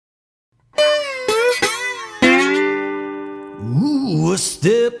Ooh, a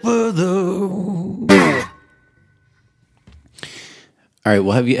step further. All right,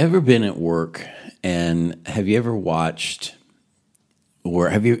 well, have you ever been at work and have you ever watched, or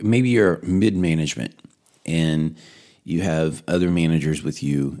maybe you're mid-management and you have other managers with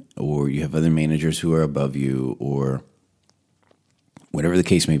you, or you have other managers who are above you, or whatever the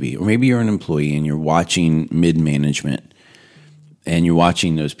case may be, or maybe you're an employee and you're watching mid-management and you're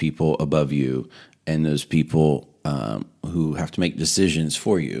watching those people above you and those people who have to make decisions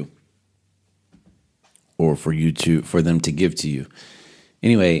for you or for them to give to you.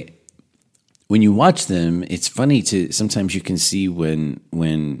 Anyway, when you watch them, it's funny sometimes you can see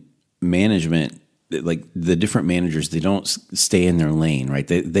when management, like the different managers, they don't stay in their lane, right?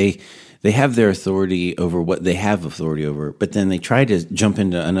 They have their authority over what they have authority over, but then they try to jump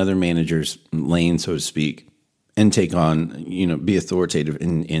into another manager's lane, so to speak, and take on, be authoritative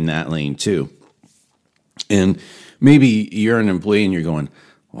in that lane too. And maybe you're an employee and you're going,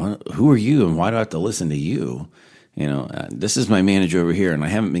 well, who are you and why do I have to listen to you? This is my manager over here and I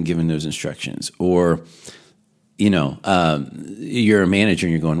haven't been given those instructions. Or, you're a manager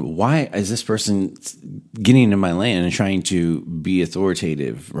and you're going, why is this person getting into my lane and trying to be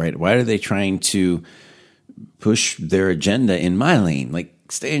authoritative, right? Why are they trying to push their agenda in my lane? Like,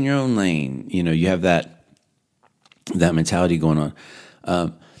 stay in your own lane. You have that mentality going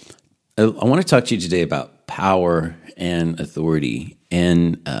on. I want to talk to you today about power and authority.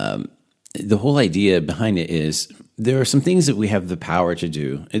 And the whole idea behind it is there are some things that we have the power to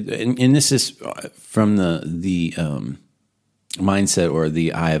do. And this is from the mindset or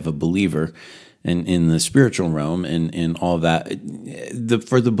the eye of a believer and in the spiritual realm and all that.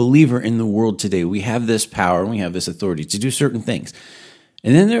 For the believer in the world today, we have this power and we have this authority to do certain things.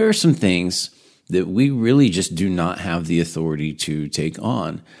 And then there are some things that we really just do not have the authority to take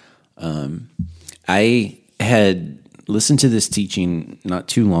on. I had listened to this teaching not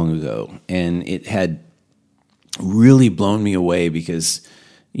too long ago, and it had really blown me away because,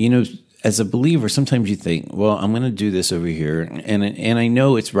 as a believer, sometimes you think, well, I'm going to do this over here, and I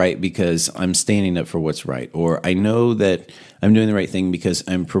know it's right because I'm standing up for what's right, or I know that I'm doing the right thing because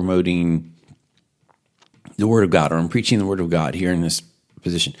I'm promoting the Word of God, or I'm preaching the Word of God here in this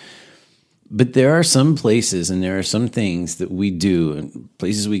position. But there are some places and there are some things that we do and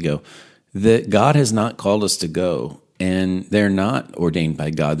places we go that God has not called us to go, and they're not ordained by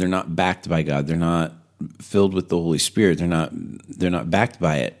God. They're not backed by God. They're not filled with the Holy Spirit. They're not backed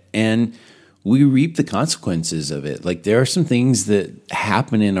by it. And we reap the consequences of it. Like, there are some things that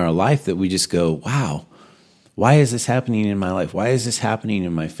happen in our life that we just go, wow, why is this happening in my life? Why is this happening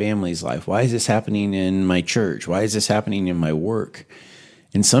in my family's life? Why is this happening in my church? Why is this happening in my work?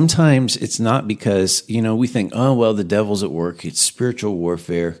 And sometimes it's not because, we think, oh, well, the devil's at work. It's spiritual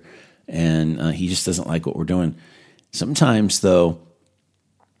warfare, and he just doesn't like what we're doing. Sometimes, though,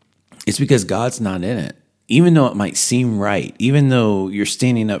 it's because God's not in it. Even though it might seem right, even though you're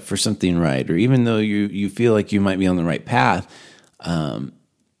standing up for something right, or even though you feel like you might be on the right path,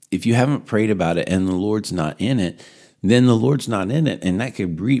 if you haven't prayed about it and the Lord's not in it, then the Lord's not in it, and that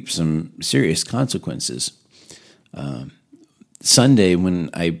could reap some serious consequences. Sunday, when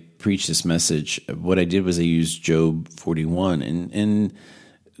I preached this message, what I did was I used Job 41, and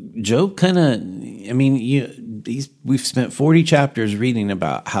Job kind of, we've spent 40 chapters reading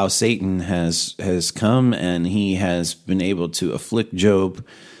about how Satan has come and he has been able to afflict Job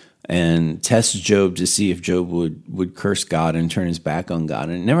and test Job to see if Job would curse God and turn his back on God.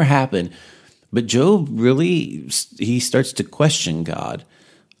 And it never happened. But Job really, he starts to question God.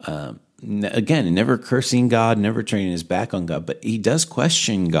 Again, never cursing God, never turning his back on God, but he does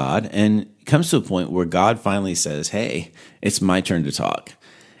question God, and it comes to a point where God finally says, hey, it's my turn to talk.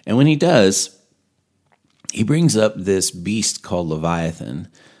 And when he does, he brings up this beast called Leviathan.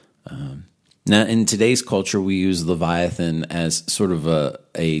 Now, in today's culture, we use Leviathan as sort of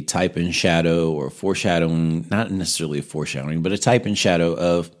a type and shadow or foreshadowing, not necessarily a foreshadowing, but a type and shadow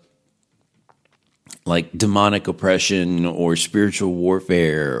of like demonic oppression or spiritual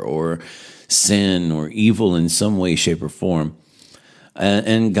warfare or sin or evil in some way, shape, or form.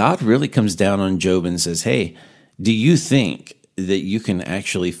 And God really comes down on Job and says, hey, do you think that you can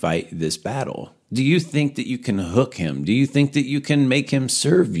actually fight this battle? Do you think that you can hook him? Do you think that you can make him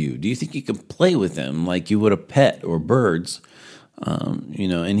serve you? Do you think you can play with him like you would a pet or birds?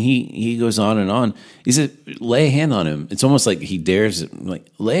 And he goes on and on. He said, lay a hand on him. It's almost like he dares it, like,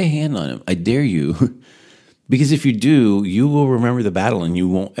 lay a hand on him. I dare you. Because if you do, you will remember the battle and you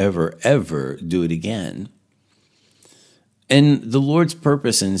won't ever, ever do it again. And the Lord's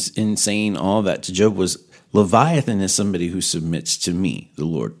purpose in saying all that to Job was, Leviathan is somebody who submits to me, the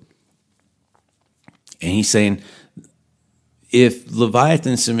Lord. And he's saying, if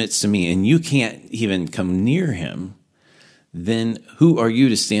Leviathan submits to me and you can't even come near him, then who are you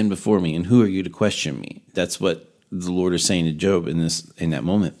to stand before me and who are you to question me? That's what the Lord is saying to Job in that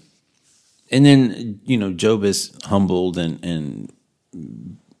moment. And then, Job is humbled and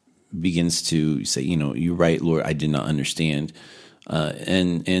begins to say, you're right, Lord, I did not understand.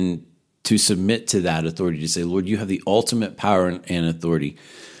 And to submit to that authority, to say, Lord, you have the ultimate power and authority.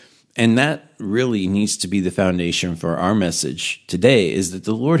 And that really needs to be the foundation for our message today, is that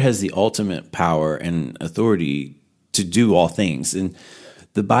the Lord has the ultimate power and authority to do all things. And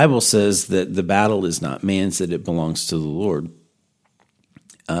the Bible says that the battle is not man's, that it belongs to the Lord.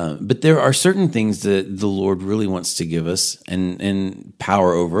 But there are certain things that the Lord really wants to give us and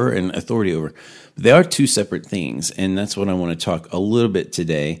power over and authority over. But they are two separate things, and that's what I want to talk a little bit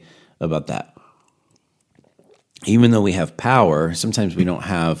today about that. Even though we have power, sometimes we don't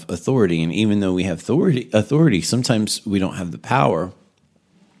have authority, and even though we have authority, sometimes we don't have the power.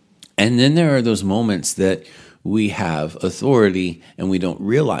 And then there are those moments that we have authority and we don't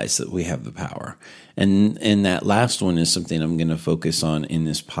realize that we have the power. And that last one is something I'm going to focus on in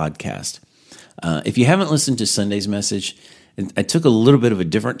this podcast. If you haven't listened to Sunday's message, I took a little bit of a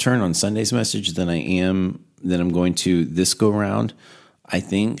different turn on Sunday's message than I'm going to this go round, I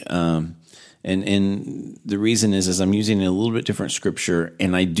think. And the reason is I'm using a little bit different scripture,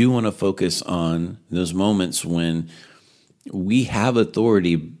 and I do want to focus on those moments when we have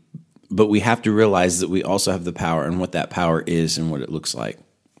authority, but we have to realize that we also have the power and what that power is and what it looks like.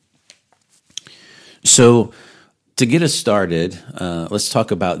 So to get us started, let's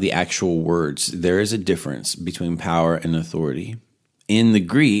talk about the actual words. There is a difference between power and authority. In the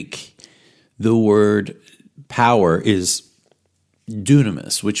Greek, the word power is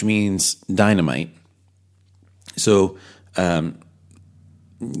dunamis, which means dynamite. So, like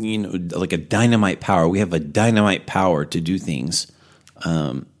a dynamite power. We have a dynamite power to do things,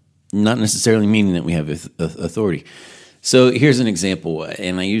 not necessarily meaning that we have authority. So here's an example,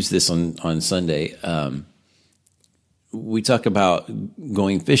 and I use this on Sunday. We talk about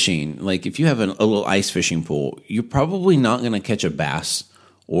going fishing. Like if you have a little ice fishing pole, you're probably not going to catch a bass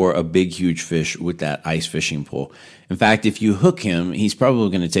or a big, huge fish with that ice fishing pole. In fact, if you hook him, he's probably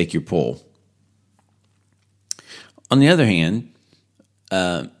going to take your pole. On the other hand,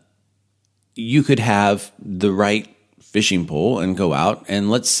 you could have the right fishing pole and go out, and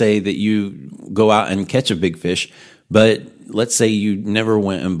let's say that you go out and catch a big fish, but let's say you never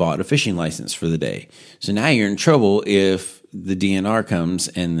went and bought a fishing license for the day. So now you're in trouble if the DNR comes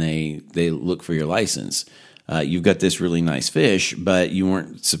and they look for your license. You've got this really nice fish, but you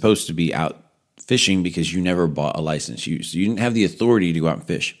weren't supposed to be out fishing because you never bought a license. So you didn't have the authority to go out and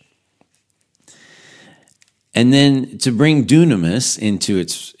fish. And then to bring dunamis into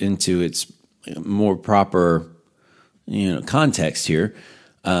its more proper context here,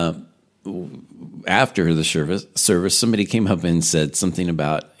 after the service, somebody came up and said something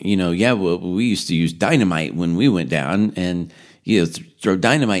about, well, we used to use dynamite when we went down and, throw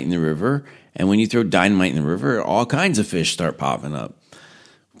dynamite in the river. And when you throw dynamite in the river, all kinds of fish start popping up.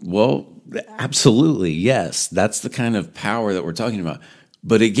 Well, absolutely, yes. That's the kind of power that we're talking about.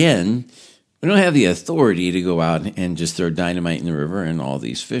 But again, we don't have the authority to go out and just throw dynamite in the river and all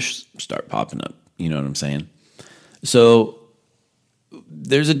these fish start popping up. You know what I'm saying? So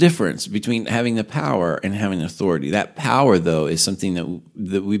there's a difference between having the power and having authority. That power, though, is something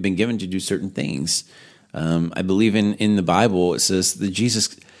that we've been given to do certain things. I believe in the Bible, it says that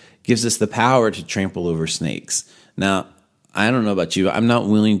Jesus gives us the power to trample over snakes. Now, I don't know about you. I'm not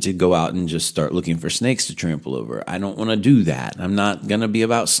willing to go out and just start looking for snakes to trample over. I don't want to do that. I'm not going to be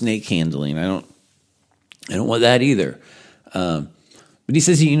about snake handling. I don't want that either. But he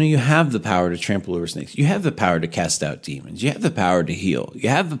says, you have the power to trample over snakes. You have the power to cast out demons. You have the power to heal. You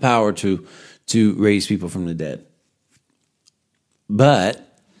have the power to raise people from the dead.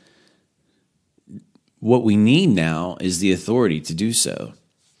 But what we need now is the authority to do so.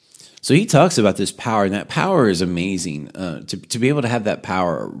 So he talks about this power, and that power is amazing. To be able to have that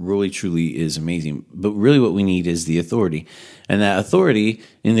power really, truly is amazing. But really what we need is the authority. And that authority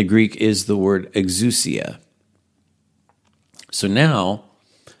in the Greek is the word exousia. So now,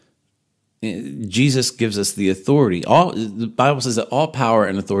 Jesus gives us the authority. The Bible says that all power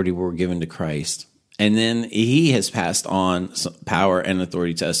and authority were given to Christ. And then he has passed on power and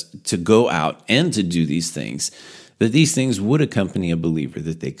authority to us to go out and to do these things. That these things would accompany a believer,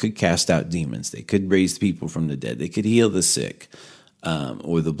 that they could cast out demons, they could raise people from the dead, they could heal the sick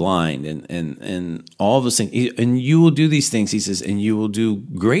or the blind, and all those things. And you will do these things, he says, and you will do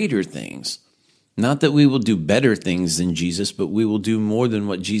greater things. Not that we will do better things than Jesus, but we will do more than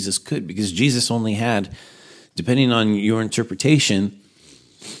what Jesus could, because Jesus only had depending on your interpretation,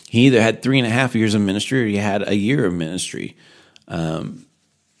 he either had 3.5 years of ministry or he had a year of ministry.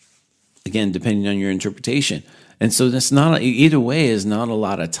 Again, depending on your interpretation. And so that's not, either way is not a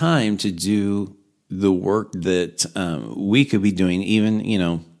lot of time to do the work that we could be doing,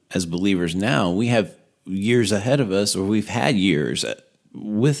 even, as believers now. We have years ahead of us, or we've had years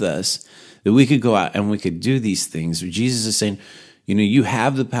with us, that we could go out and we could do these things. Jesus is saying, you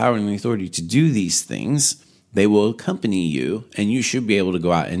have the power and the authority to do these things. They will accompany you, and you should be able to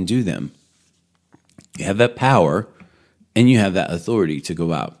go out and do them. You have that power, and you have that authority to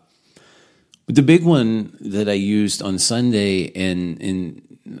go out. But the big one that I used on Sunday, and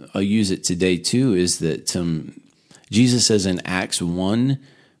I'll use it today too, is that Jesus says in Acts 1,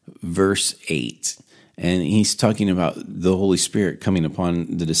 verse 8, and he's talking about the Holy Spirit coming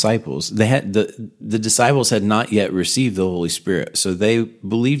upon the disciples. They had the disciples had not yet received the Holy Spirit, so they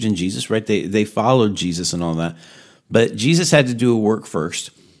believed in Jesus, right? They followed Jesus and all that, but Jesus had to do a work first,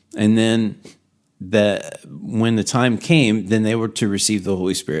 and then when the time came, then they were to receive the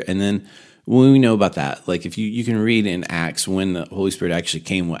Holy Spirit, and then we know about that. Like if you can read in Acts when the Holy Spirit actually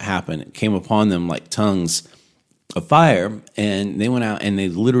came, what happened? It came upon them like tongues of fire, and they went out and they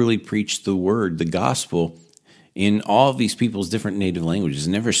literally preached the word, the gospel, in all of these people's different native languages.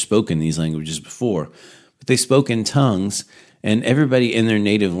 Never spoken these languages before, but they spoke in tongues, and everybody in their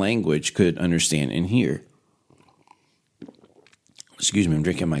native language could understand and hear. Excuse me, I'm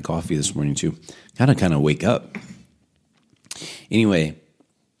drinking my coffee this morning too. Gotta kind of wake up. Anyway,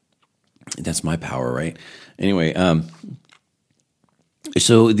 that's my power, right? Anyway,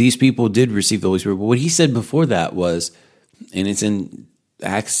 so these people did receive the Holy Spirit. But what he said before that was, and it's in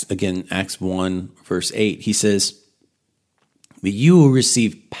Acts 1, verse 8, he says that you will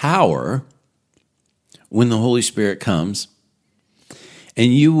receive power when the Holy Spirit comes,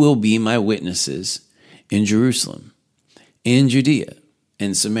 and you will be my witnesses in Jerusalem, in Judea,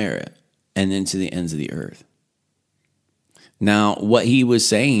 and Samaria, and then to the ends of the earth. Now, what he was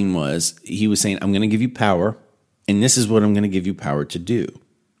saying, I'm going to give you power, and this is what I'm going to give you power to do.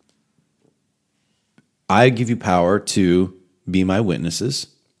 I give you power to be my witnesses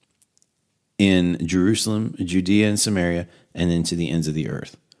in Jerusalem, Judea, and Samaria, and then to the ends of the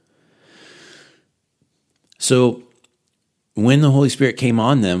earth. So, when the Holy Spirit came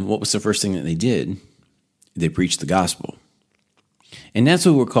on them, what was the first thing that they did? They preached the gospel. And that's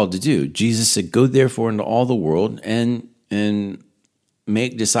what we're called to do. Jesus said, go therefore into all the world and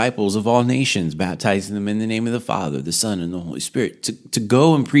make disciples of all nations, baptizing them in the name of the Father, the Son, and the Holy Spirit, to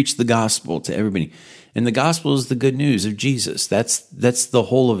go and preach the gospel to everybody. And the gospel is the good news of Jesus. That's the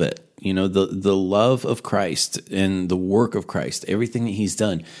whole of it. The love of Christ and the work of Christ, everything that he's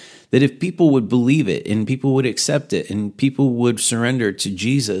done. That if people would believe it and people would accept it and people would surrender to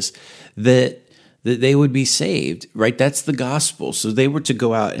Jesus, that they would be saved, right? That's the gospel. So they were to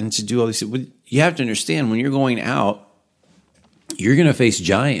go out and to do all these. You have to understand, when you're going out, you're going to face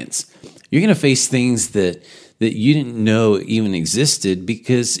giants. You're going to face things that you didn't know even existed,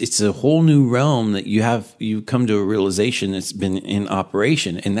 because it's a whole new realm that you come to a realization that's been in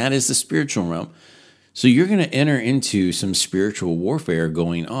operation, and that is the spiritual realm. So you're going to enter into some spiritual warfare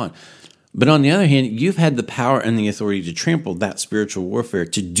going on. But on the other hand, you've had the power and the authority to trample that spiritual warfare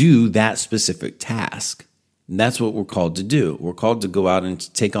to do that specific task. And that's what we're called to do. We're called to go out and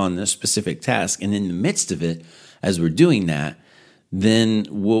to take on this specific task. And in the midst of it, as we're doing that, then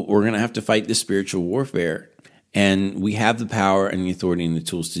we're going to have to fight the spiritual warfare. And we have the power and the authority and the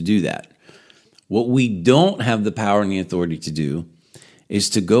tools to do that. What we don't have the power and the authority to do is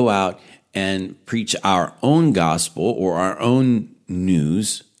to go out and preach our own gospel or our own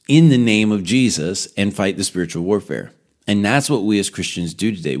news in the name of Jesus and fight the spiritual warfare. And that's what we as Christians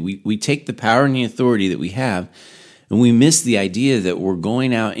do today. We take the power and the authority that we have, and we miss the idea that we're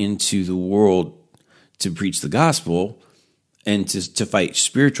going out into the world to preach the gospel and to fight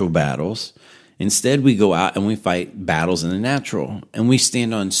spiritual battles. Instead, we go out and we fight battles in the natural, and we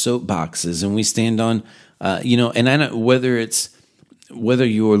stand on soapboxes, and we stand on, and I know whether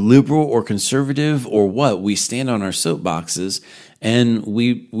you're liberal or conservative or what, we stand on our soapboxes and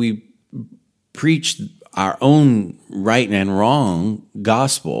we preach our own right and wrong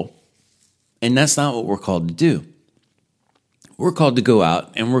gospel, and that's not what we're called to do. We're called to go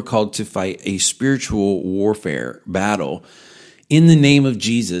out and we're called to fight a spiritual warfare battle in the name of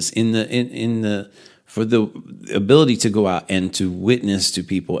Jesus, for the ability to go out and to witness to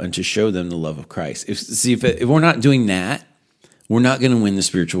people and to show them the love of Christ. If we're not doing that, we're not going to win the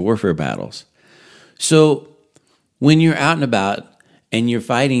spiritual warfare battles. So when you're out and about and you're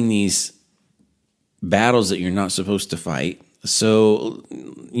fighting these battles that you're not supposed to fight, So,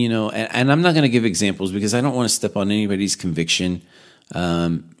 and I'm not going to give examples because I don't want to step on anybody's conviction.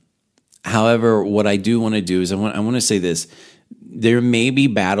 However, what I do want to do is I want to say this. There may be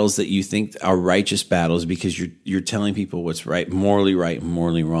battles that you think are righteous battles because you're telling people what's right, morally right,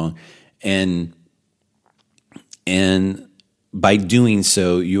 morally wrong. And by doing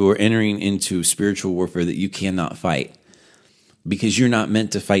so, you're entering into spiritual warfare that you cannot fight because you're not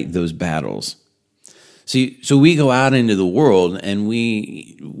meant to fight those battles. So we go out into the world and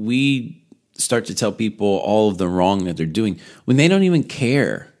we start to tell people all of the wrong that they're doing when they don't even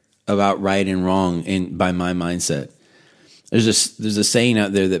care about right and wrong. And by my mindset, there's a saying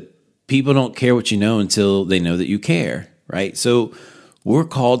out there that people don't care what you know until they know that you care, right? So we're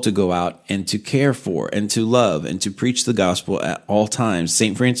called to go out and to care for and to love and to preach the gospel at all times.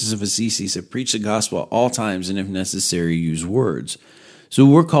 St. Francis of Assisi said, preach the gospel at all times and if necessary, use words. So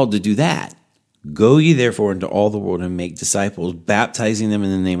we're called to do that. Go ye therefore into all the world and make disciples, baptizing them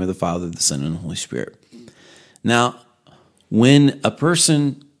in the name of the Father, the Son, and the Holy Spirit. Now, when a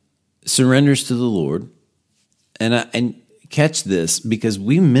person surrenders to the Lord, and catch this because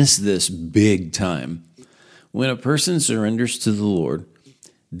we miss this big time. When a person surrenders to the Lord,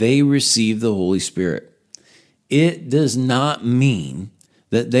 they receive the Holy Spirit. It does not mean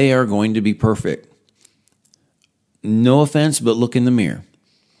that they are going to be perfect. No offense, but look in the mirror.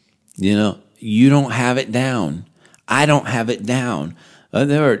 You don't have it down. I don't have it down.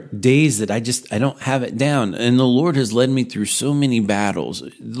 There are days that I don't have it down. And the Lord has led me through so many battles.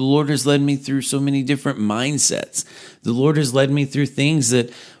 The Lord has led me through so many different mindsets. The Lord has led me through things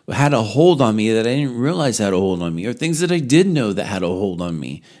that had a hold on me that I didn't realize had a hold on me, or things that I did know that had a hold on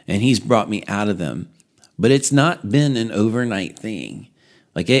me. And He's brought me out of them. But it's not been an overnight thing.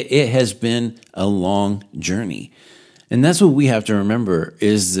 Like it has been a long journey. And that's what we have to remember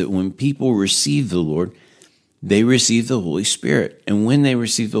is that when people receive the Lord, they receive the Holy Spirit. And when they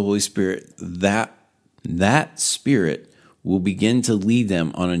receive the Holy Spirit, that Spirit will begin to lead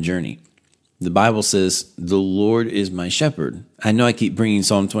them on a journey. The Bible says, the Lord is my shepherd. I know I keep bringing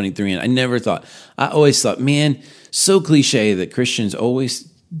Psalm 23 in. I always thought, man, so cliche that Christians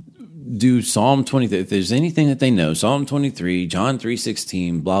always do Psalm 23. If there's anything that they know, Psalm 23, John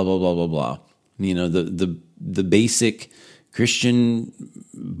 3:16, blah, blah, blah, blah, blah. The basic Christian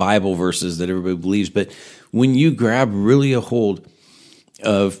Bible verses that everybody believes. But when you grab really a hold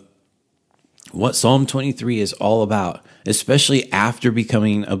of what Psalm 23 is all about, especially after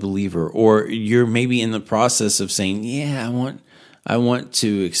becoming a believer, or you're maybe in the process of saying, yeah, I want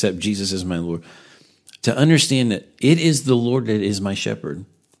to accept Jesus as my Lord, to understand that it is the Lord that is my shepherd.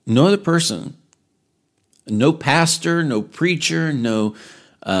 No other person, no pastor, no preacher, no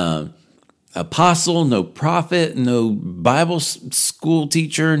apostle, no prophet, no Bible school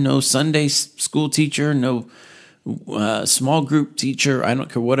teacher, no Sunday school teacher, no small group teacher. I don't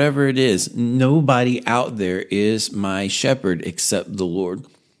care, whatever it is. Nobody out there is my shepherd except the Lord.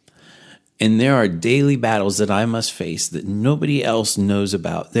 And there are daily battles that I must face that nobody else knows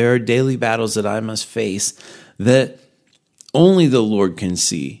about. There are daily battles that I must face that only the Lord can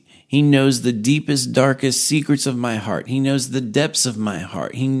see. He knows the deepest, darkest secrets of my heart. He knows the depths of my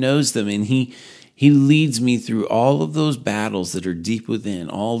heart. He knows them, and He leads me through all of those battles that are deep within,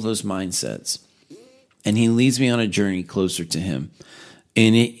 all of those mindsets. And He leads me on a journey closer to Him.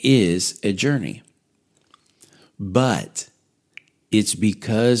 And it is a journey. But it's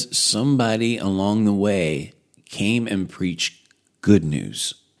because somebody along the way came and preached good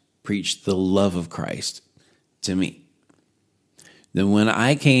news, preached the love of Christ to me. Then when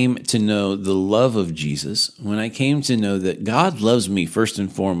I came to know the love of Jesus, when I came to know that God loves me first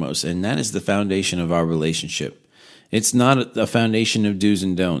and foremost, and that is the foundation of our relationship. It's not a foundation of do's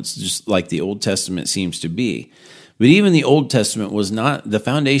and don'ts, just like the Old Testament seems to be. But even the Old Testament the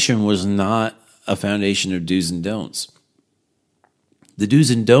foundation was not a foundation of do's and don'ts. The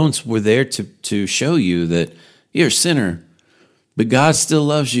do's and don'ts were there to show you that you're a sinner, but God still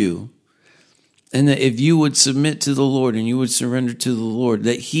loves you. And that if you would submit to the Lord and you would surrender to the Lord,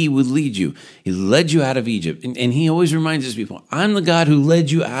 that He would lead you. He led you out of Egypt. And He always reminds His people, I'm the God who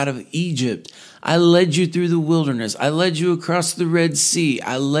led you out of Egypt. I led you through the wilderness. I led you across the Red Sea.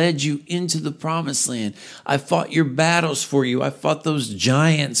 I led you into the promised land. I fought your battles for you. I fought those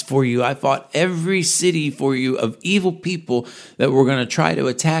giants for you. I fought every city for you of evil people that were going to try to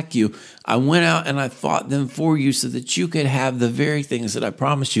attack you. I went out and I fought them for you so that you could have the very things that I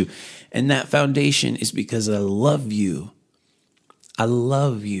promised you. And that foundation is because I love you. I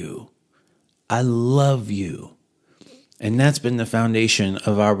love you. I love you. And that's been the foundation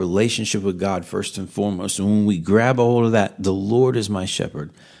of our relationship with God first and foremost. And when we grab a hold of that, the Lord is my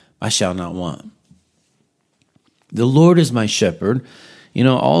shepherd, I shall not want. The Lord is my shepherd.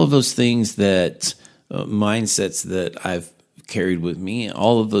 All of those things that mindsets that I've carried with me,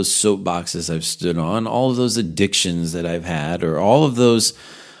 all of those soapboxes I've stood on, all of those addictions that I've had, or all of those,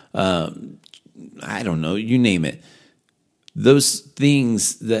 I don't know, you name it. Those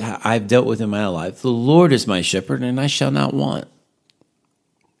things that I've dealt with in my life, the Lord is my shepherd, and I shall not want.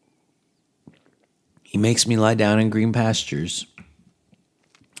 He makes me lie down in green pastures.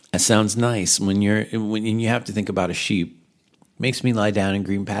 That sounds nice when you have to think about a sheep. Makes me lie down in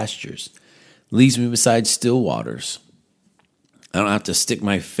green pastures. Leads me beside still waters. I don't have to stick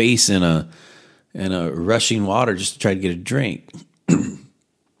my face in a rushing water just to try to get a drink.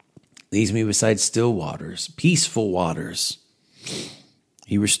 Leads me beside still waters, peaceful waters.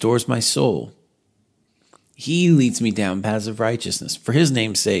 He restores my soul. He leads me down paths of righteousness for his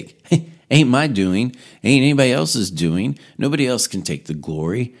name's sake. Ain't my doing, ain't anybody else's doing. Nobody else can take the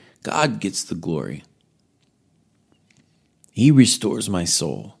glory. God gets the glory. He restores my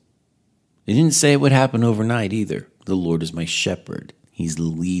soul. It didn't say it would happen overnight either. The Lord is my shepherd. He's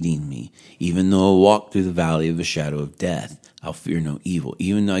leading me. Even though I walk through the valley of the shadow of death, I'll fear no evil.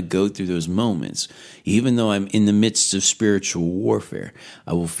 Even though I go through those moments, even though I'm in the midst of spiritual warfare,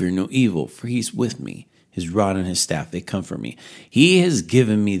 I will fear no evil, for he's with me. His rod and his staff, they comfort me. He has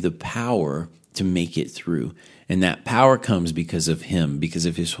given me the power to make it through. And that power comes because of him, because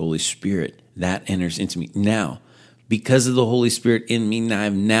of his Holy Spirit. That enters into me. Now, because of the Holy Spirit in me,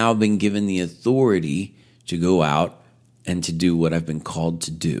 I've now been given the authority to go out and to do what I've been called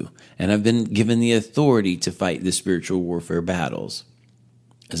to do. And I've been given the authority to fight the spiritual warfare battles.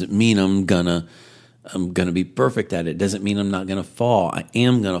 Doesn't mean I'm gonna be perfect at it. Doesn't mean I'm not gonna fall. I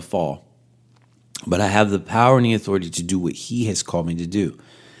am gonna fall. But I have the power and the authority to do what he has called me to do.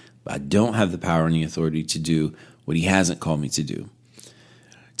 But I don't have the power and the authority to do what he hasn't called me to do.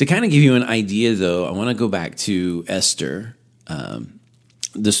 To kind of give you an idea, though, I want to go back to Esther.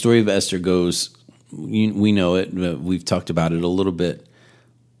 The story of Esther goes, we know it, we've talked about it a little bit,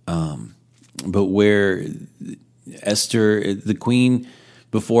 but where Esther, the queen,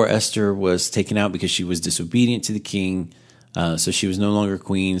 before Esther was taken out because she was disobedient to the king, so she was no longer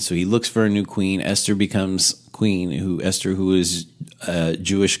queen, so he looks for a new queen. Esther becomes queen, Esther, who is a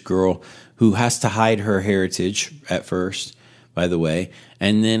Jewish girl who has to hide her heritage at first, by the way,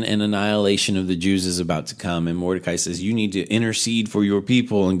 and then an annihilation of the Jews is about to come, and Mordecai says, you need to intercede for your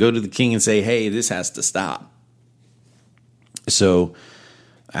people and go to the king and say, hey, this has to stop. So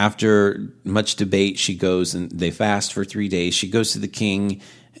after much debate, she goes and they fast for 3 days. She goes to the king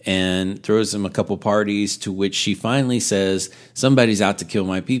and throws him a couple parties, to which she finally says, somebody's out to kill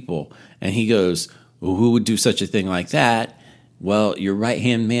my people. And he goes, well, who would do such a thing like that? Well, your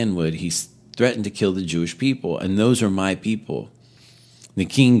right-hand man would. He's threatened to kill the Jewish people, and those are my people. The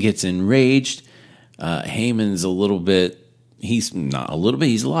king gets enraged. Haman's he's a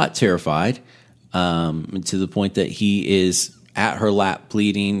lot terrified, to the point that he is at her lap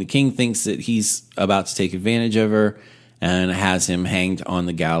pleading. The king thinks that he's about to take advantage of her and has him hanged on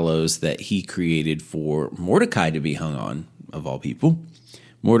the gallows that he created for Mordecai to be hung on, of all people.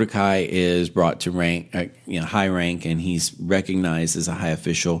 Mordecai is brought to high rank, and he's recognized as a high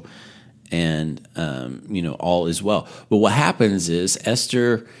official, and all is well. But what happens is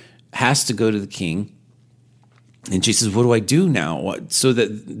Esther has to go to the king, and she says, what do I do now so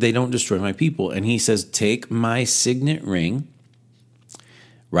that they don't destroy my people? And he says, take my signet ring,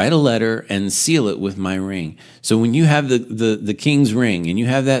 write a letter, and seal it with my ring. So when you have the king's ring and you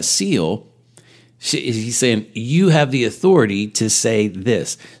have that seal, he's saying, you have the authority to say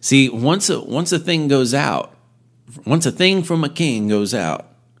this. See, once a thing goes out, once a thing from a king goes out,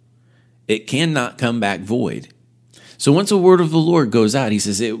 it cannot come back void. So once a word of the Lord goes out, he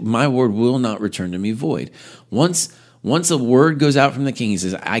says, my word will not return to me void. Once a word goes out from the king, he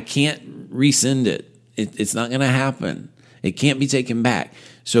says, I can't rescind it. It's not going to happen. It can't be taken back.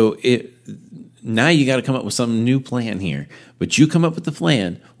 So now you got to come up with some new plan here. But you come up with the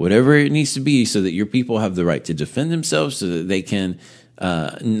plan, whatever it needs to be, so that your people have the right to defend themselves, so that they can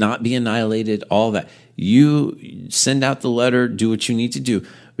not be annihilated, all that. You send out the letter, do what you need to do,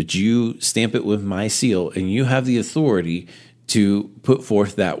 but you stamp it with my seal, and you have the authority to put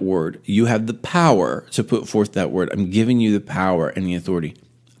forth that word. You have the power to put forth that word. I'm giving you the power and the authority.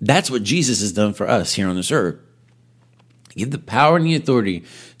 That's what Jesus has done for us here on this earth. You have the power and the authority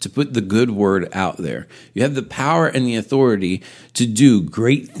to put the good word out there. You have the power and the authority to do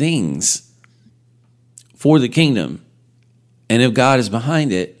great things for the kingdom. And if God is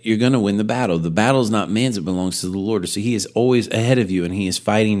behind it, you're going to win the battle. The battle is not man's, it belongs to the Lord. So he is always ahead of you, and he is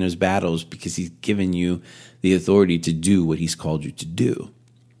fighting those battles because he's given you the authority to do what he's called you to do.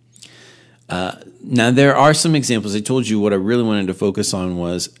 Now, there are some examples. I told you what I really wanted to focus on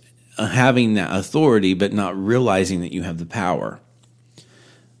was having that authority, but not realizing that you have the power.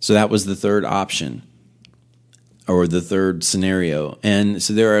 So that was the third option, or the third scenario. And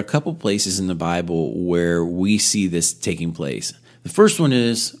so there are a couple places in the Bible where we see this taking place. The first one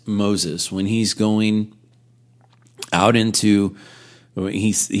is Moses, when he's going out into,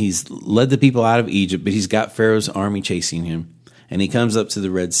 he's led the people out of Egypt, but he's got Pharaoh's army chasing him. And he comes up to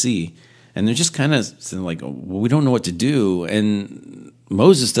the Red Sea. And they're just kind of like, well, we don't know what to do. And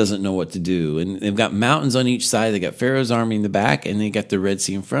Moses doesn't know what to do. And they've got mountains on each side. They got Pharaoh's army in the back, and they got the Red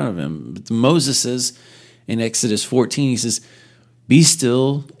Sea in front of him. But Moses says in Exodus 14, he says, be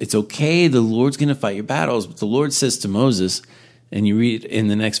still. It's okay. The Lord's going to fight your battles. But the Lord says to Moses, and you read in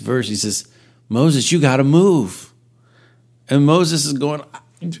the next verse, he says, Moses, you got to move. And Moses is going,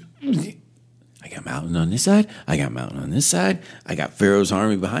 I got mountain on this side. I got mountain on this side. I got Pharaoh's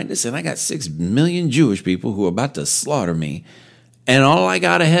army behind us. And I got 6 million Jewish people who are about to slaughter me. And all I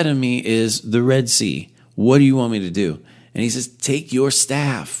got ahead of me is the Red Sea. What do you want me to do? And he says, take your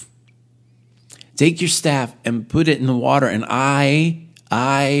staff. Take your staff and put it in the water, and I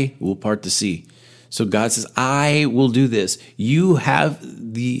will part the sea. So God says, I will do this. You have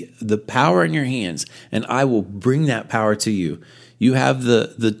the power in your hands, and I will bring that power to you. You have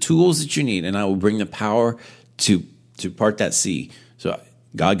the tools that you need, and I will bring the power to part that sea. So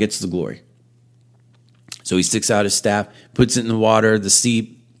God gets the glory. So he sticks out his staff, puts it in the water, the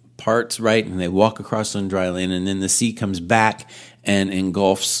sea parts, right, and they walk across on dry land, and then the sea comes back and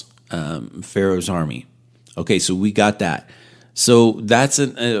engulfs Pharaoh's army. Okay, so we got that. So that's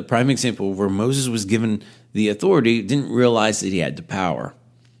a prime example where Moses was given the authority, didn't realize that he had the power.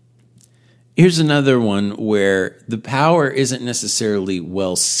 Here's another one where the power isn't necessarily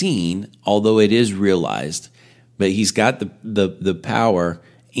well seen, although it is realized, but he's got the power,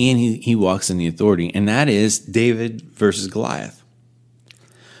 and he walks in the authority, and that is David versus Goliath.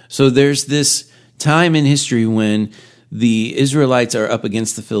 So there's this time in history when the Israelites are up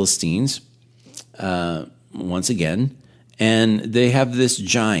against the Philistines once again, and they have this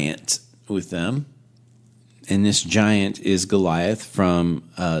giant with them, and this giant is Goliath from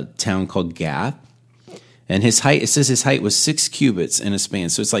a town called Gath, and his height, it says his height was 6 cubits in a span,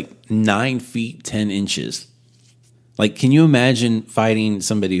 so it's like 9 feet 10 inches. Like, can you imagine fighting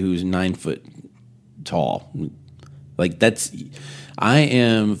somebody who's 9 foot tall? Like, I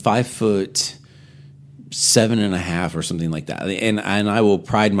am 5'7.5" or something like that, and I will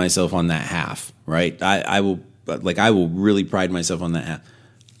pride myself on that half, right? I will really pride myself on that half.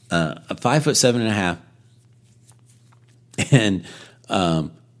 5'7.5", and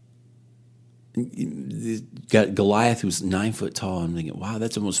got Goliath, who's 9 foot tall. I'm thinking, wow,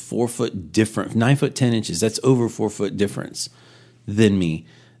 that's almost 4 foot different. 9 foot 10 inches. That's over 4 foot difference than me.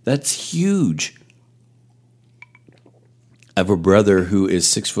 That's huge. I have a brother who is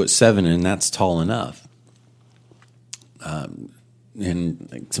 6'7", and that's tall enough. And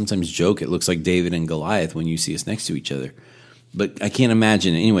I sometimes joke, it looks like David and Goliath when you see us next to each other. But I can't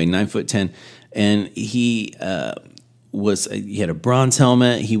imagine. Anyway, 9 foot 10, and he had a bronze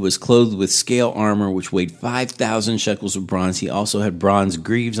helmet. He was clothed with scale armor, which weighed 5,000 shekels of bronze. He also had bronze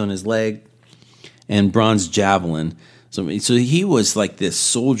greaves on his leg and bronze javelin. So he was like this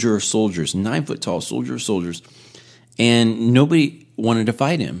soldier of soldiers, 9 foot tall soldier of soldiers, and nobody wanted to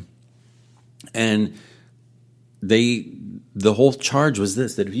fight him. And the whole charge was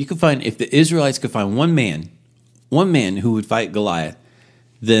this: that if the Israelites could find one man who would fight Goliath,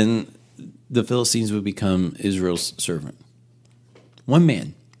 then the Philistines would become Israel's servant. One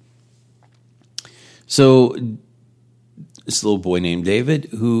man. So this little boy named David,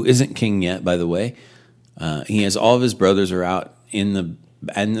 who isn't king yet, by the way, he has all of his brothers are out in the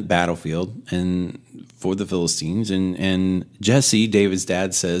battlefield and for the Philistines, and Jesse, David's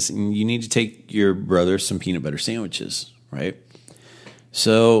dad, says, you need to take your brother some peanut butter sandwiches, right?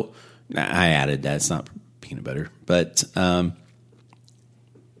 So I added that. It's not peanut butter, but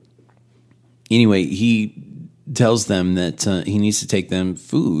anyway, he tells them that he needs to take them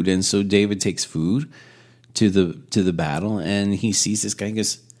food, and so David takes food to the battle, and he sees this guy and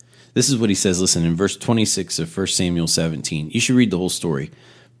goes, this is what he says. Listen, in verse 26 of 1 Samuel 17, you should read the whole story,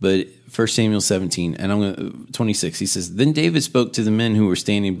 but 1 Samuel 17, and 26, he says, then David spoke to the men who were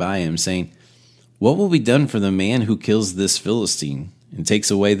standing by him, saying, what will be done for the man who kills this Philistine and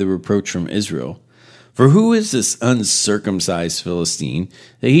takes away the reproach from Israel? For who is this uncircumcised Philistine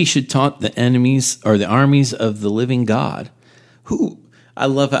that he should taunt the enemies or the armies of the living God? Who? I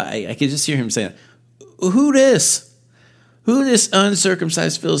love how I could just hear him saying, who this? Who this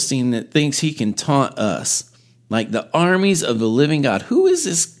uncircumcised Philistine that thinks he can taunt us? Like the armies of the living God. Who is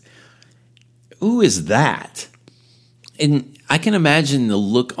this? who is that? And I can imagine the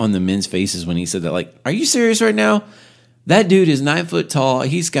look on the men's faces when he said that. Like, are you serious right now? That dude is 9 foot tall.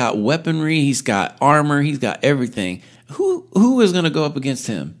 He's got weaponry. He's got armor. He's got everything. Who is going to go up against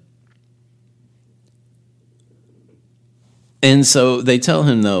him? And so they tell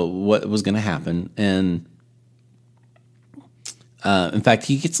him, though, what was going to happen. And in fact,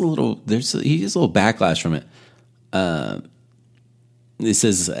 he gets a little backlash from it. It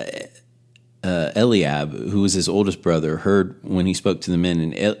says Eliab, who was his oldest brother, heard when he spoke to the men,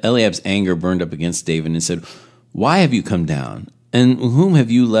 and Eliab's anger burned up against David and said, "Why have you come down? And whom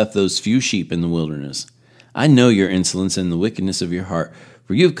have you left those few sheep in the wilderness? I know your insolence and the wickedness of your heart,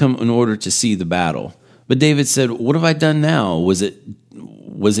 for you have come in order to see the battle." But David said, "What have I done now? Was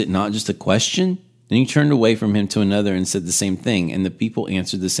it not just a question?" Then he turned away from him to another and said the same thing, and the people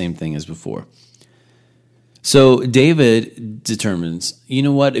answered the same thing as before. So David determines, you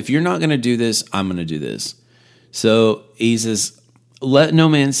know what? If you're not going to do this, I'm going to do this. So he says, "Let no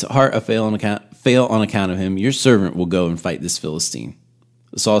man's heart fail on account of him. Your servant will go and fight this Philistine."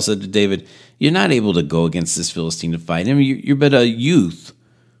 Saul said to David, "You're not able to go against this Philistine to fight him. You're but a youth.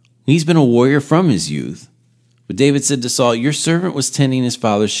 He's been a warrior from his youth." But David said to Saul, "Your servant was tending his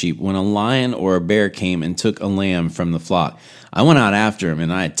father's sheep when a lion or a bear came and took a lamb from the flock. I went out after him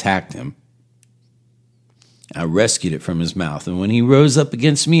and I attacked him. I rescued it from his mouth, and when he rose up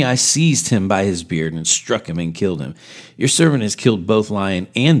against me, I seized him by his beard and struck him and killed him. Your servant has killed both lion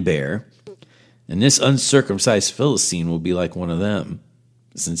and bear, and this uncircumcised Philistine will be like one of them,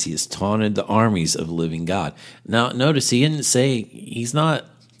 since he has taunted the armies of the living God." Now, notice he didn't say he's not,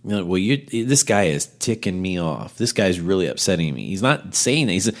 this guy is ticking me off. This guy's really upsetting me. He's not saying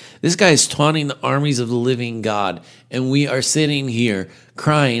that. He said, this guy is taunting the armies of the living God, and we are sitting here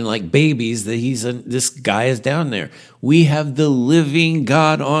crying like babies that this guy is down there. We have the living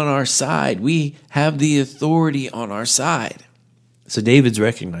God on our side. We have the authority on our side. So David's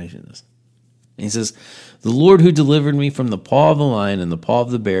recognizing this. And he says, "The Lord who delivered me from the paw of the lion and the paw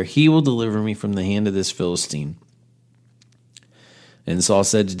of the bear, he will deliver me from the hand of this Philistine." And Saul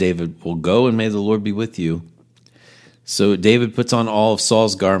said to David, "Well, go, and may the Lord be with you." So David puts on all of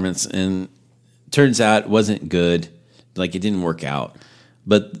Saul's garments, and turns out it wasn't good. Like, it didn't work out.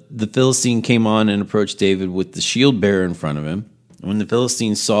 But the Philistine came on and approached David with the shield bearer in front of him. When the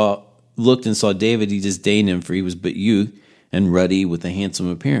Philistine looked and saw David, he disdained him, for he was but youth and ruddy with a handsome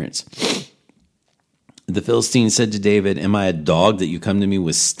appearance. The Philistine said to David, "Am I a dog that you come to me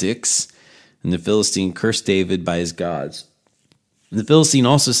with sticks?" And the Philistine cursed David by his gods. And the Philistine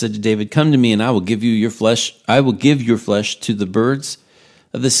also said to David, "Come to me, and I will give you your flesh. I will give your flesh to the birds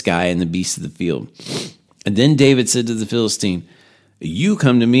of the sky and the beasts of the field." And then David said to the Philistine, "You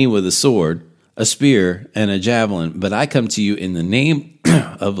come to me with a sword, a spear, and a javelin, but I come to you in the name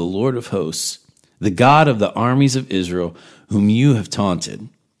of the Lord of hosts, the God of the armies of Israel, whom you have taunted."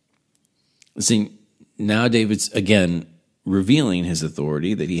 See, now David's again revealing his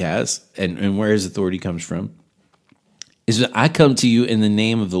authority that he has, and where his authority comes from. Is that I come to you in the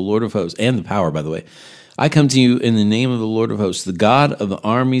name of the Lord of hosts, and the power, by the way. I come to you in the name of the Lord of hosts, the God of the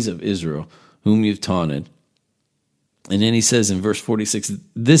armies of Israel, whom you've taunted. And then he says in verse 46,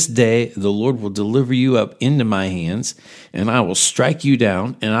 "This day the Lord will deliver you up into my hands, and I will strike you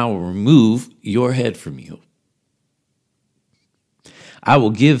down, and I will remove your head from you. I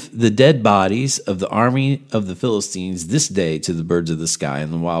will give the dead bodies of the army of the Philistines this day to the birds of the sky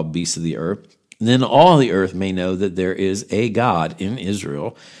and the wild beasts of the earth. Then all the earth may know that there is a God in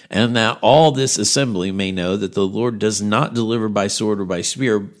Israel, and that all this assembly may know that the Lord does not deliver by sword or by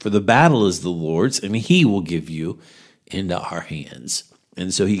spear, for the battle is the Lord's, and he will give you into our hands."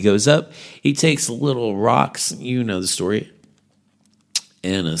 And so he goes up, he takes little rocks, you know the story,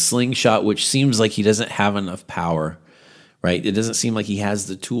 and a slingshot, which seems like he doesn't have enough power, right? It doesn't seem like he has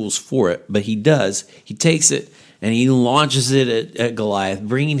the tools for it, but he does. He takes it, and he launches it at Goliath,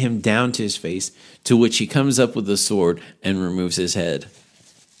 bringing him down to his face, to which he comes up with a sword and removes his head.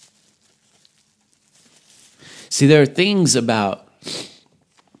 See, there are things about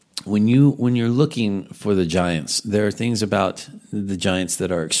when you're looking for the giants, there are things about the giants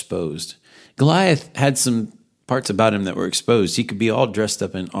that are exposed. Goliath had some parts about him that were exposed. He could be all dressed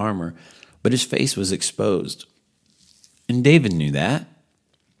up in armor, but his face was exposed. And David knew that.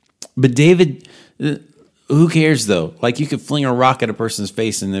 But David... who cares, though? Like, you could fling a rock at a person's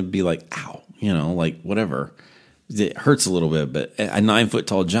face and they'd be like, ow, like whatever. It hurts a little bit, but a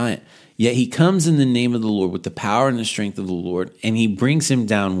 9-foot-tall giant. Yet he comes in the name of the Lord with the power and the strength of the Lord, and he brings him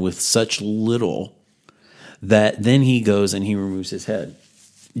down with such little that then he goes and he removes his head,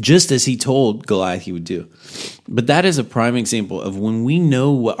 just as he told Goliath he would do. But that is a prime example of when we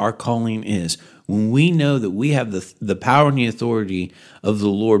know what our calling is, when we know that we have the power and the authority of the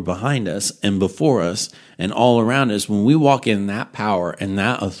Lord behind us and before us and all around us, when we walk in that power and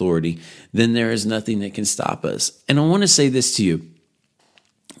that authority, then there is nothing that can stop us. And I want to say this to you.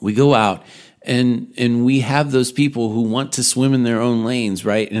 We go out and we have those people who want to swim in their own lanes,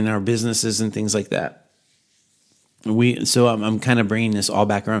 right? In our businesses and things like that. So I'm kind of bringing this all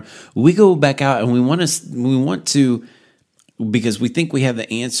back around. We go back out and we want to, because we think we have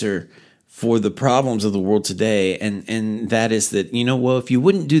the answer for the problems of the world today, and that is that, well, if you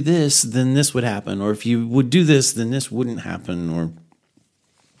wouldn't do this, then this would happen, or if you would do this, then this wouldn't happen, or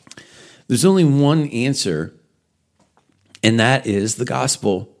there's only one answer, and that is the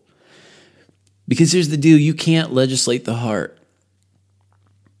gospel. Because here's the deal, you can't legislate the heart.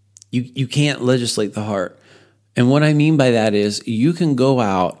 You can't legislate the heart. And what I mean by that is you can go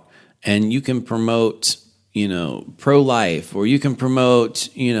out and you can promote, pro-life, or you can promote,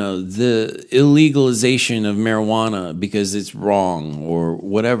 the illegalization of marijuana because it's wrong or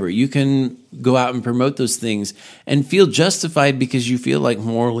whatever. You can go out and promote those things and feel justified because you feel like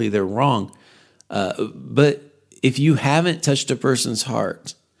morally they're wrong. But if you haven't touched a person's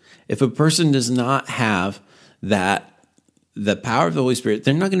heart, if a person does not have the power of the Holy Spirit,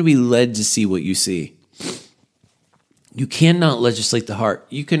 they're not going to be led to see what you see. You cannot legislate the heart.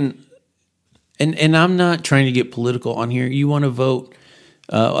 You can, and I'm not trying to get political on here. You want to vote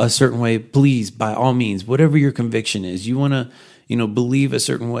a certain way, please, by all means, whatever your conviction is. You want to, believe a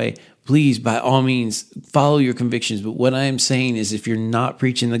certain way, please, by all means, follow your convictions. But what I am saying is, if you're not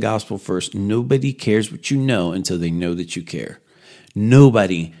preaching the gospel first, nobody cares what you know until they know that you care.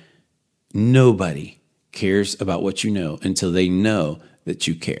 Nobody cares about what you know until they know that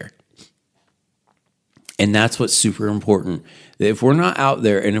you care. And that's what's super important. That if we're not out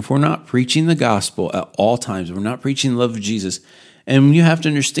there and if we're not preaching the gospel at all times, we're not preaching the love of Jesus. And you have to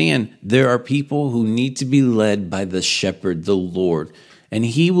understand, there are people who need to be led by the shepherd, the Lord. And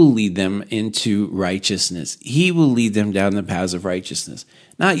he will lead them into righteousness. He will lead them down the paths of righteousness.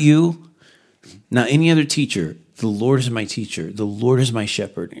 Not you, not any other teacher. The Lord is my teacher. The Lord is my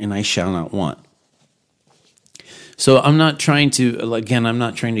shepherd, and I shall not want. So I'm not trying to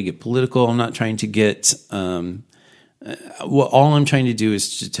get political. I'm not trying to get, all I'm trying to do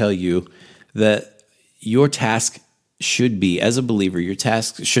is to tell you that your task should be, as a believer, your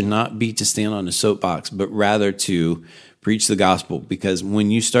task should not be to stand on a soapbox, but rather to preach the gospel. Because when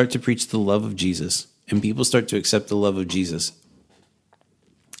you start to preach the love of Jesus and people start to accept the love of Jesus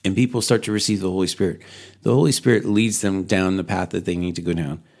and people start to receive the Holy Spirit leads them down the path that they need to go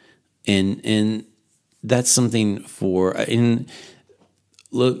down. And that's something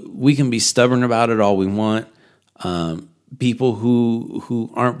look, we can be stubborn about it all we want. People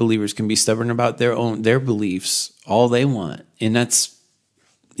who aren't believers can be stubborn about their beliefs all they want. And that's,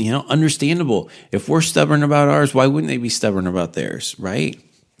 understandable. If we're stubborn about ours, why wouldn't they be stubborn about theirs, right?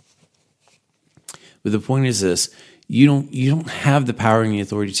 But the point is this, you don't have the power and the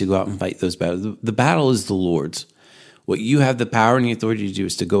authority to go out and fight those battles. The battle is the Lord's. What you have the power and the authority to do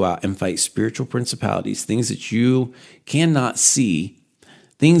is to go out and fight spiritual principalities, things that you cannot see,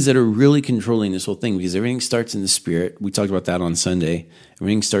 things that are really controlling this whole thing, because everything starts in the spirit. We talked about that on Sunday.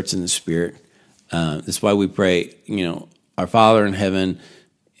 Everything starts in the spirit. That's why we pray, our Father in heaven,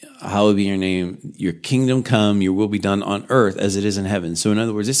 hallowed be your name, your kingdom come, your will be done on earth as it is in heaven. So in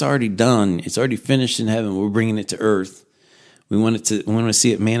other words, it's already done. It's already finished in heaven. We're bringing it to earth. We want to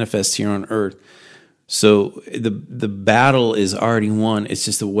see it manifest here on earth. So the battle is already won. It's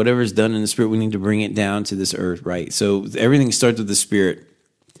just that whatever is done in the spirit, we need to bring it down to this earth, right? So everything starts with the spirit.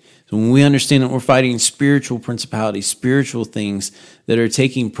 So when we understand that we're fighting spiritual principalities, spiritual things that are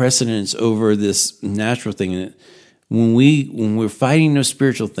taking precedence over this natural thing, when we're fighting those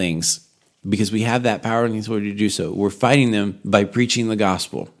spiritual things, because we have that power and the authority to do so, we're fighting them by preaching the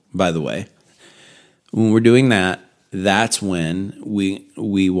gospel, by the way. When we're doing that, that's when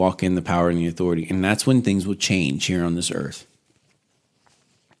we walk in the power and the authority. And that's when things will change here on this earth.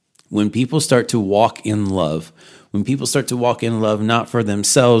 When people start to walk in love, not for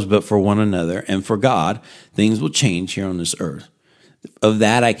themselves, but for one another and for God, things will change here on this earth. Of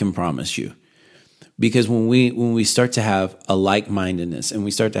that I can promise you. Because when we start to have a like-mindedness and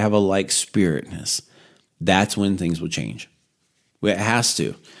we start to have a like-spiritness, that's when things will change. It has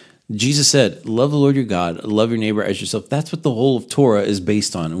to. Jesus said, love the Lord your God, love your neighbor as yourself. That's what the whole of Torah is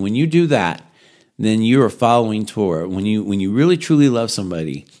based on. And when you do that, then you are following Torah. When you really truly love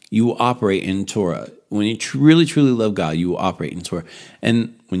somebody, you will operate in Torah. When you really truly love God, you will operate in Torah.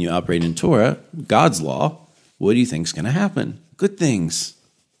 And when you operate in Torah, God's law, what do you think is going to happen? Good things.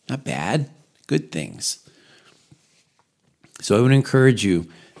 Not bad. Good things. So I would encourage you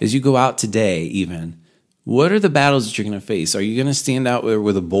as you go out today, even, what are the battles that you're going to face? Are you going to stand out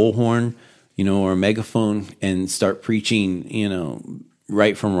with a bullhorn, or a megaphone and start preaching,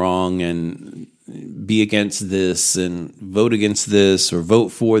 right from wrong and be against this and vote against this or vote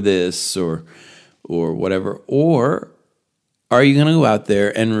for this or whatever? Or are you going to go out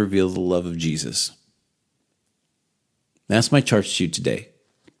there and reveal the love of Jesus? That's my charge to you today.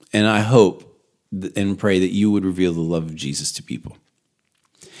 And I hope and pray that you would reveal the love of Jesus to people.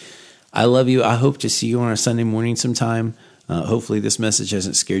 I love you. I hope to see you on a Sunday morning sometime. Hopefully this message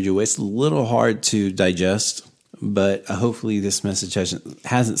hasn't scared you away. It's a little hard to digest, but hopefully this message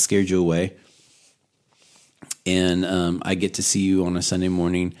hasn't scared you away. And I get to see you on a Sunday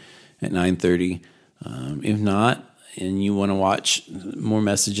morning at 9:30. If not, and you want to watch more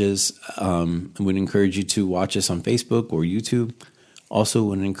messages, I would encourage you to watch us on Facebook or YouTube. Also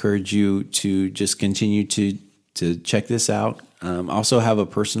would encourage you to just continue to check this out. Also have a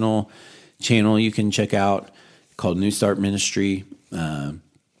personal channel you can check out called New Start Ministry on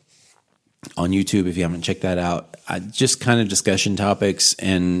YouTube if you haven't checked that out. Just kind of discussion topics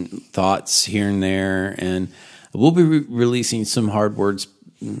and thoughts here and there. And we'll be releasing some hard words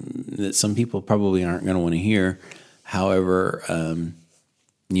that some people probably aren't going to want to hear. However,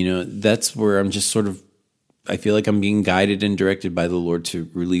 that's where I'm just I feel like I'm being guided and directed by the Lord to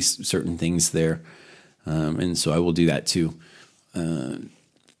release certain things there. And so I will do that too.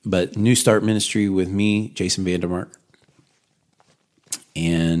 But New Start Ministry with me, Jason Vandermark.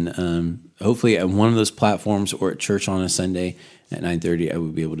 And hopefully at one of those platforms or at church on a Sunday at 9:30, I will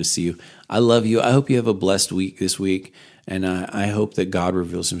be able to see you. I love you. I hope you have a blessed week this week. And I hope that God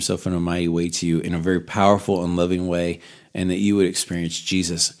reveals himself in a mighty way to you in a very powerful and loving way, and that you would experience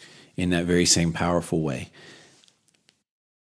Jesus in that very same powerful way.